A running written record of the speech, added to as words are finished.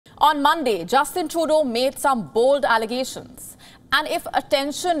On Monday, Justin Trudeau made some bold allegations. And if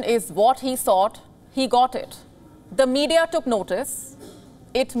attention is what he sought, he got it. The media took notice.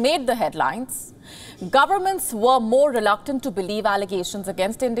 It made the headlines. Governments were more reluctant to believe allegations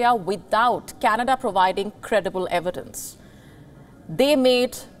against India without Canada providing credible evidence. They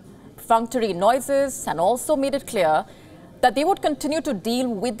made perfunctory noises and also made it clear that they would continue to deal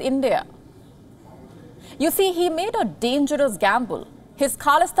with India. You see, he made a dangerous gamble. His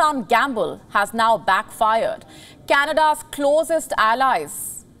Khalistan gamble has now backfired. Canada's closest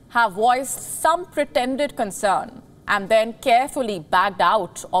allies have voiced some pretended concern and then carefully backed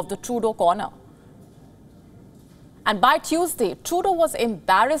out of the Trudeau corner. And by Tuesday, Trudeau was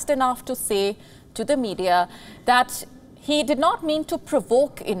embarrassed enough to say to the media that he did not mean to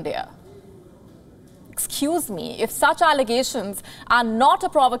provoke India. Excuse me, if such allegations are not a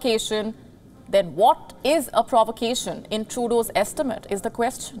provocation, then what is a provocation in Trudeau's estimate is the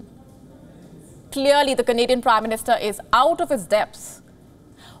question. Clearly, the Canadian Prime Minister is out of his depths.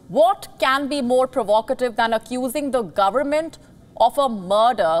 What can be more provocative than accusing the government of a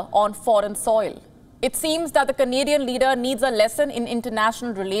murder on foreign soil? It seems that the Canadian leader needs a lesson in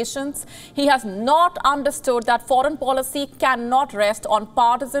international relations. He has not understood that foreign policy cannot rest on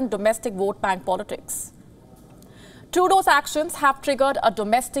partisan domestic vote bank politics. Trudeau's actions have triggered a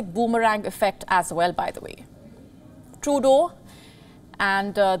domestic boomerang effect as well, by the way. Trudeau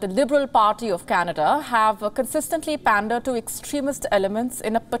and the Liberal Party of Canada have consistently pandered to extremist elements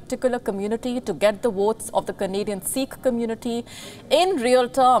in a particular community to get the votes of the Canadian Sikh community. In real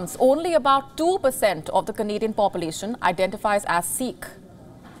terms, only about 2% of the Canadian population identifies as Sikh.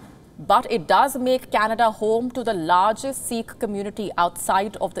 But it does make Canada home to the largest Sikh community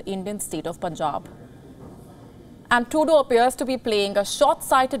outside of the Indian state of Punjab. And Trudeau appears to be playing a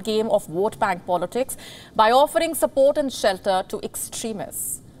short-sighted game of vote bank politics by offering support and shelter to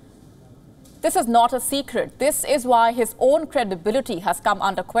extremists. This is not a secret. This is why his own credibility has come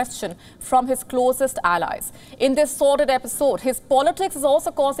under question from his closest allies. In this sordid episode, his politics is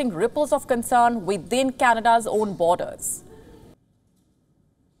also causing ripples of concern within Canada's own borders.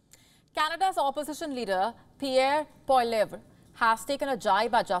 Canada's opposition leader, Pierre Poilievre, has taken a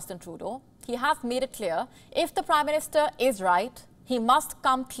jibe at Justin Trudeau. He has made it clear, if the Prime Minister is right, he must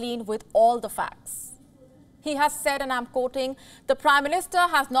come clean with all the facts. He has said, and I'm quoting, "The Prime Minister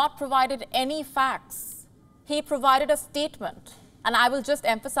has not provided any facts. He provided a statement. And I will just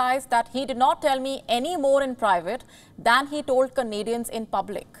emphasize that he did not tell me any more in private than he told Canadians in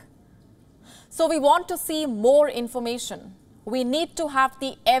public." So we want to see more information. We need to have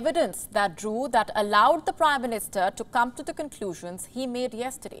the evidence that allowed the Prime Minister to come to the conclusions he made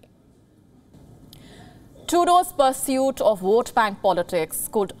yesterday. Trudeau's pursuit of vote bank politics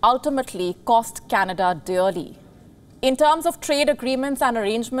could ultimately cost Canada dearly. In terms of trade agreements and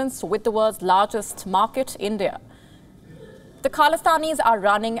arrangements with the world's largest market, India, the Khalistanis are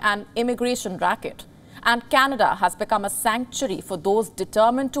running an immigration racket, and Canada has become a sanctuary for those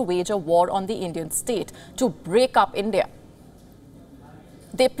determined to wage a war on the Indian state, to break up India.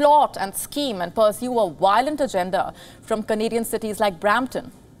 They plot and scheme and pursue a violent agenda from Canadian cities like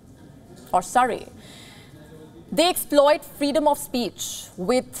Brampton or Surrey. They exploit freedom of speech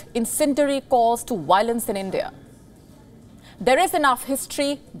with incendiary calls to violence in India. There is enough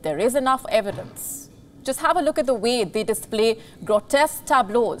history, there is enough evidence. Just have a look at the way they display grotesque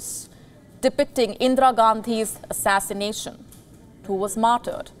tableaus depicting Indira Gandhi's assassination, who was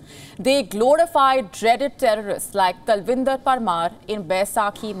martyred. They glorify dreaded terrorists like Talvinder Parmar in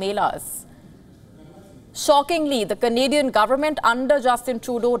Baisakhi Melas. Shockingly, the Canadian government under Justin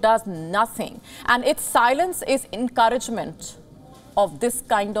Trudeau does nothing, and its silence is encouragement of this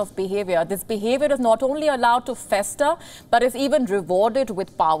kind of behavior. This behavior is not only allowed to fester, but is even rewarded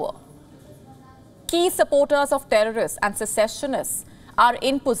with power. Key supporters of terrorists and secessionists are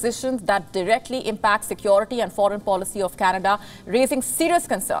in positions that directly impact security and foreign policy of Canada, raising serious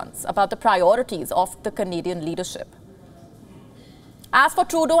concerns about the priorities of the Canadian leadership. As for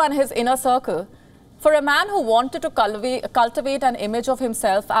Trudeau and his inner circle, for a man who wanted to cultivate an image of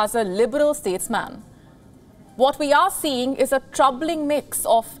himself as a liberal statesman, what we are seeing is a troubling mix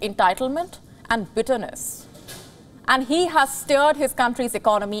of entitlement and bitterness. And he has steered his country's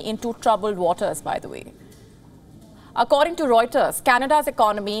economy into troubled waters, by the way. According to Reuters, Canada's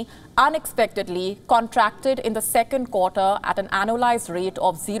economy unexpectedly contracted in the second quarter at an annualized rate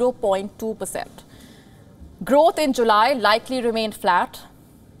of 0.2%. Growth in July likely remained flat.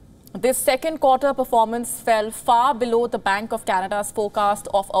 This second quarter performance fell far below the Bank of Canada's forecast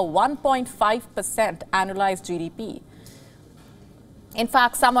of a 1.5% annualized GDP. In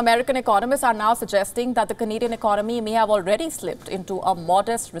fact, some American economists are now suggesting that the Canadian economy may have already slipped into a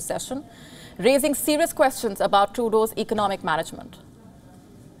modest recession, raising serious questions about Trudeau's economic management.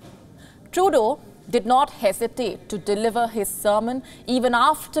 Trudeau did not hesitate to deliver his sermon even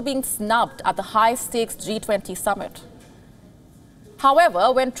after being snubbed at the high-stakes G20 summit.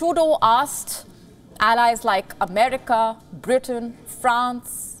 However, when Trudeau asked allies like America, Britain,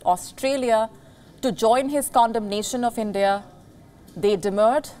 France, Australia to join his condemnation of India, they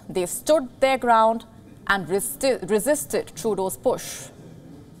demurred, they stood their ground and resisted Trudeau's push.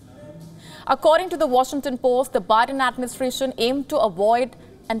 According to the Washington Post, the Biden administration aimed to avoid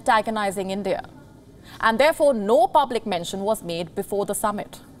antagonizing India, and therefore no public mention was made before the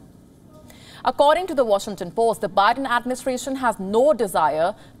summit. According to the Washington Post, the Biden administration has no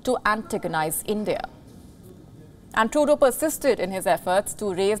desire to antagonize India. And Trudeau persisted in his efforts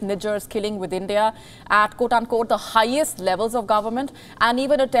to raise Nijjar's killing with India at quote-unquote the highest levels of government, and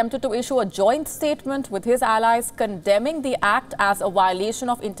even attempted to issue a joint statement with his allies condemning the act as a violation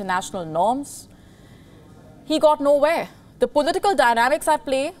of international norms. He got nowhere. The political dynamics at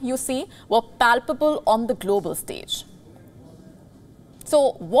play, you see, were palpable on the global stage.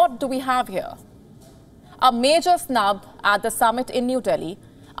 So what do we have here? A major snub at the summit in New Delhi,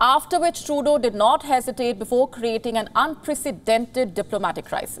 after which Trudeau did not hesitate before creating an unprecedented diplomatic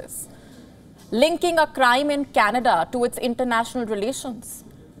crisis, linking a crime in Canada to its international relations.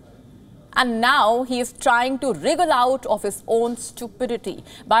 And now he is trying to wriggle out of his own stupidity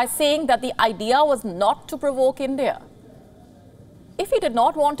by saying that the idea was not to provoke India. If he did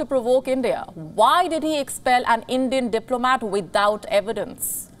not want to provoke India, why did he expel an Indian diplomat without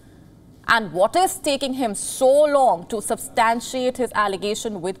evidence? And what is taking him so long to substantiate his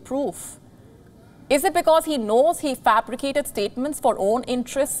allegation with proof? Is it because he knows he fabricated statements for own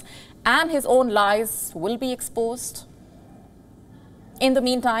interests and his own lies will be exposed? In the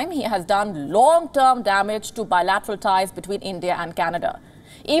meantime, he has done long-term damage to bilateral ties between India and Canada.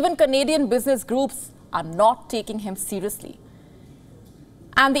 Even Canadian business groups are not taking him seriously.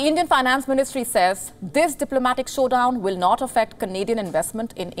 And the Indian Finance Ministry says this diplomatic showdown will not affect Canadian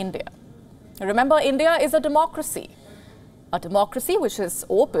investment in India. Remember, India is a democracy which is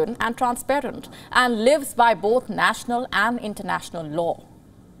open and transparent and lives by both national and international law.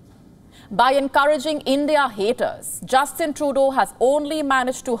 By encouraging India haters, Justin Trudeau has only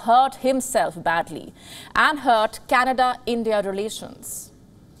managed to hurt himself badly and hurt Canada-India relations.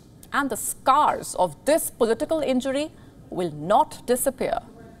 And the scars of this political injury will not disappear,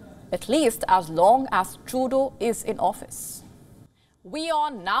 at least as long as Trudeau is in office.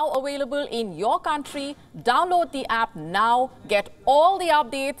 WION now available in your country. Download the app now. Get all the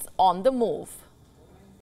updates on the move.